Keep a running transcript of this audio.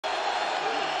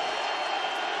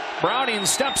Browning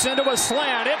steps into a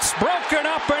slant. It's broken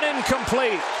up and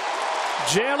incomplete.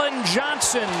 Jalen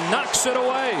Johnson knocks it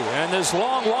away, and this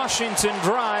long Washington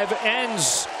drive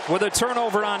ends with a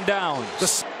turnover on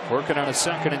downs. Working on a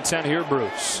 2nd and 10 here,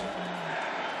 Bruce.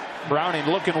 Browning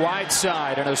looking wide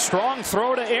side, and a strong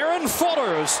throw to Aaron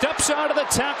Fuller, who steps out of the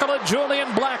tackle of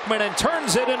Julian Blackman and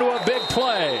turns it into a big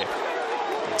play.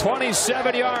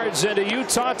 27 yards into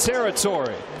Utah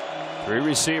territory. 3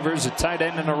 receivers, a tight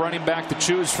end and a running back to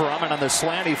choose from, and on the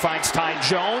slant he finds Ty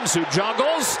Jones, who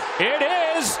juggles. It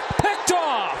is picked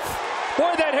off.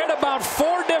 Boy, that hit about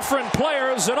 4 different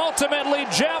players, and ultimately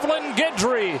Javelin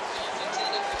Guidry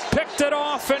picked it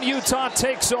off, and Utah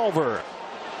takes over.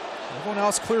 Everyone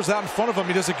else clears out in front of him.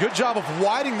 He does a good job of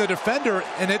widening the defender,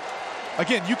 and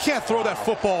again, you can't throw that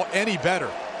football any better.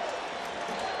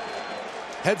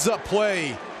 Heads up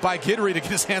play by Guidry to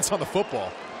get his hands on the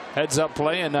football. Heads up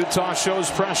play, and Utah shows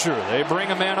pressure. They bring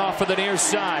a man off of the near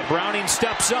side. Browning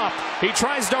steps up. He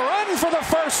tries to run for the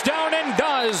first down and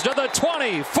does, to the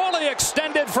 20. Fully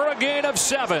extended for a gain of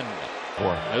 7.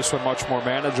 This one much more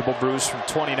manageable, Bruce, from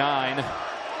 29.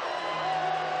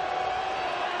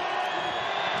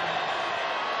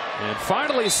 And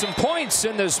finally some points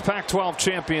in this Pac-12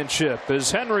 championship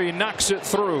as Henry knocks it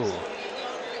through.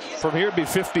 From here it'd be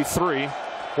 53.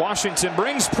 Washington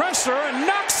brings pressure and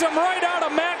knocks him right out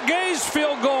of Matt Gay's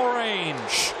field goal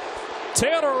range.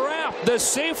 Taylor Rapp, the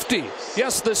safety.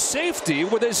 Yes, the safety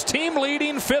with his team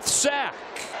leading 5th sack.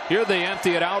 Here they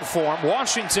empty it out for him.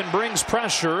 Washington brings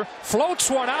pressure, floats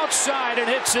one outside and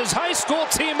hits his high school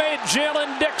teammate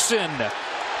Jalen Dixon.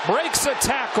 Breaks a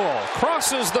tackle,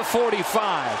 crosses the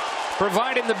 45,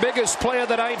 providing the biggest play of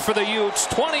the night for the Utes,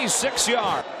 26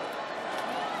 yards.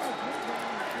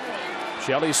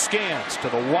 Shelley scans to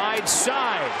the wide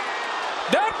side.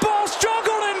 That ball's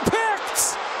juggled and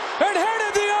picked, and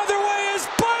headed the other way is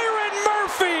Byron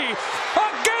Murphy. A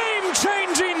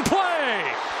game-changing play.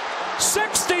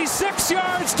 66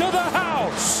 yards to the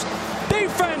house.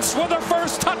 Defense with the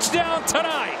first touchdown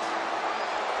tonight.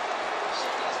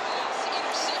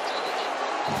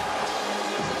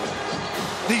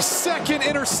 The 2nd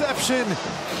interception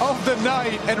of the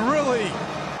night, and really,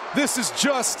 this is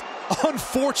just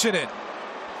unfortunate,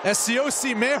 as the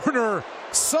OC Mariner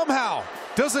somehow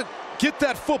doesn't get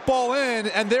that football in,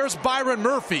 and there's Byron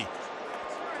Murphy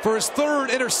for his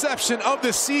 3rd interception of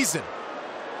the season.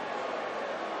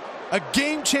 A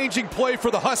game-changing play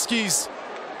for the Huskies,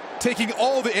 taking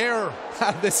all the air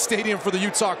out of this stadium for the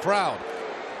Utah crowd.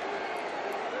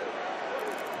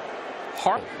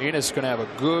 Enos going to have a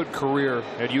good career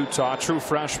at Utah. True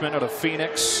freshman out of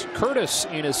Phoenix. Curtis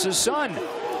Enos' son.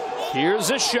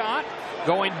 Here's a shot.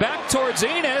 Going back towards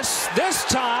Enos. This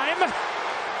time,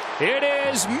 it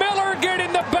is Miller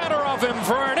getting the better of him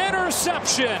for an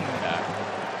interception.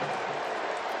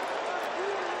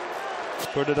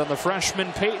 Put it on the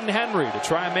freshman Peyton Henry to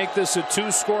try and make this a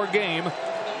 2-score game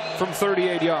from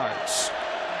 38 yards.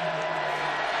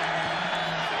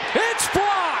 It's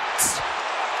blocked.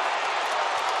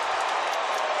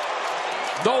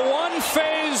 The one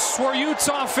phase where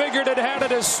Utah figured it had a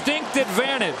distinct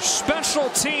advantage. Special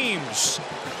teams.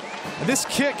 And this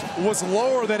kick was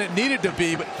lower than it needed to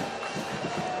be, but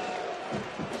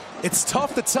it's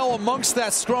tough to tell amongst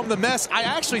that scrum the mess. I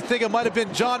actually think it might have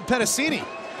been John Penasini.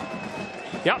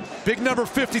 Yep. Big number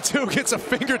 52 gets a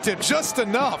fingertip just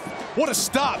enough. What a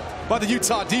stop by the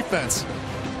Utah defense.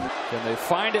 Can they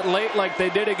find it late like they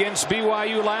did against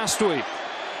BYU last week?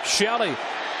 Shelley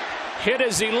hit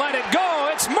as he let it go.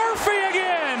 It's Murphy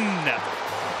again.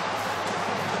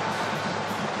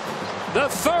 The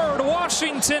 3rd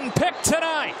Washington pick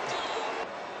tonight.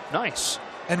 Nice.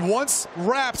 And once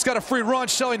Rapp's got a free run,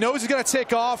 Shelley knows he's got to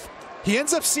take off. He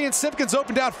ends up seeing Simpkins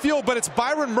open downfield, but it's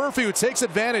Byron Murphy who takes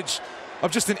advantage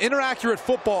of just an inaccurate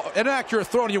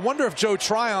throw. And you wonder if Joe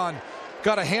Tryon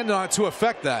got a hand on it to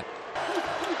affect that.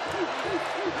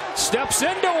 Steps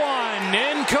into one,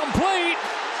 incomplete,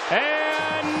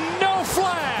 and no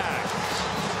flag.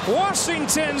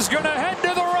 Washington's going to head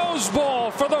to the Rose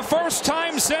Bowl for the first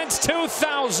time since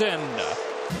 2000.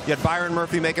 You had Byron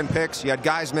Murphy making picks. You had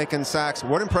guys making sacks.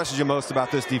 What impresses you most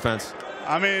about this defense?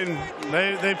 I mean,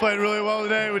 they played really well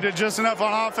today. We did just enough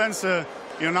on offense to,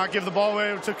 not give the ball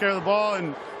away. We took care of the ball,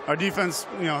 and our defense,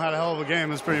 had a hell of a game.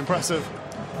 It was pretty impressive.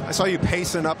 I saw you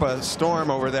pacing up a storm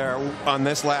over there on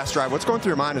this last drive. What's going through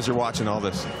your mind as you're watching all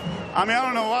this? I mean, I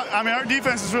don't know what. I mean, our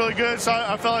defense is really good, so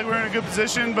I felt like we were in a good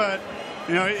position. But,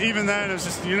 even then, it's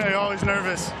just, you're always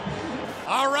nervous.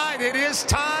 All right, it is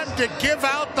time to give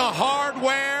out the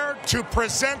hardware to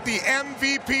present the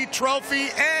MVP trophy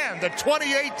and the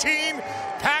 2018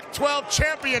 Pac-12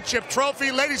 Championship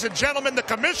trophy. Ladies and gentlemen, the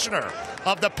commissioner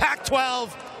of the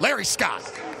Pac-12, Larry Scott.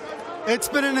 It's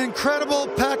been an incredible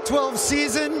Pac-12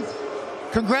 season.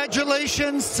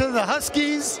 Congratulations to the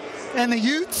Huskies and the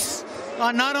Utes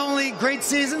on not only great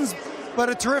seasons, but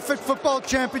a terrific football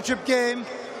championship game.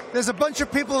 There's a bunch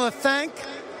of people to thank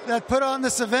that put on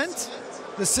this event.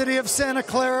 The city of Santa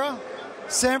Clara,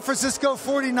 San Francisco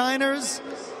 49ers,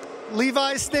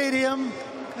 Levi Stadium,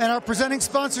 and our presenting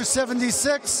sponsor,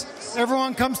 76.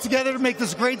 Everyone comes together to make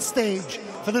this great stage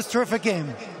for this terrific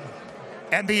game.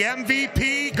 And the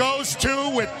MVP goes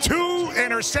to, with 2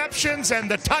 interceptions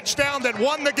and the touchdown that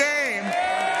won the game,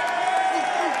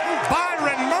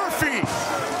 Byron Murphy.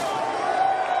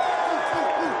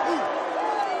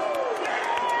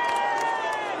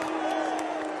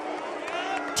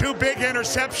 Two big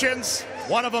interceptions,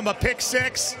 one of them a pick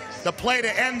six, the play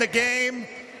to end the game.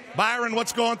 Byron,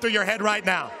 what's going through your head right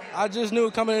now? I just knew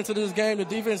coming into this game, the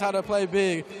defense had to play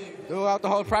big. Throughout the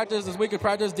whole practice, this week of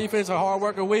practice, defense a hard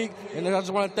working week, and I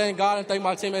just want to thank God and thank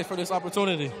my teammates for this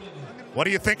opportunity. What are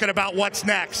you thinking about what's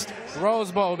next?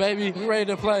 Rose Bowl, baby. We're ready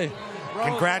to play.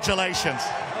 Congratulations.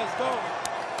 Let's go.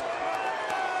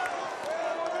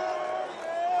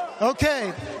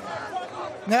 Okay.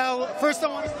 Now, first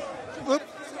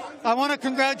I want to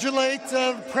congratulate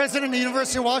President of the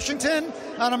University of Washington,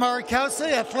 Anna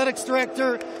Marikowski, Athletics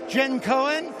Director Jen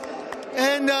Cohen,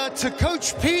 and to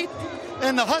Coach Pete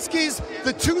and the Huskies,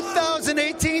 the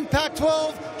 2018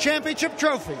 Pac-12 Championship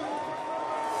trophy.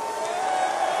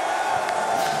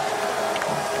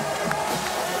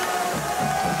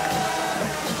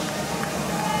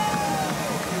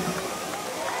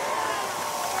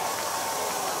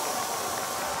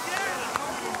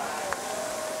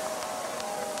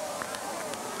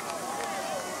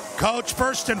 Coach,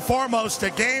 first and foremost,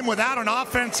 a game without an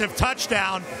offensive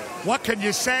touchdown. What can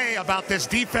you say about this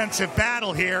defensive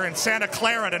battle here in Santa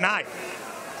Clara tonight?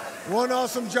 One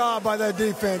awesome job by that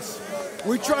defense.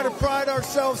 We try to pride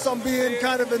ourselves on being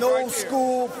kind of an old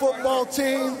school football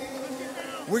team.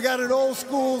 We got an old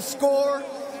school score.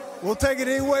 We'll take it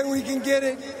any way we can get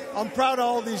it. I'm proud of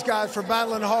all these guys for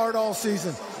battling hard all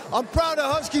season. I'm proud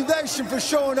of Husky Nation for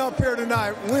showing up here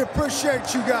tonight. We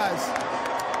appreciate you guys.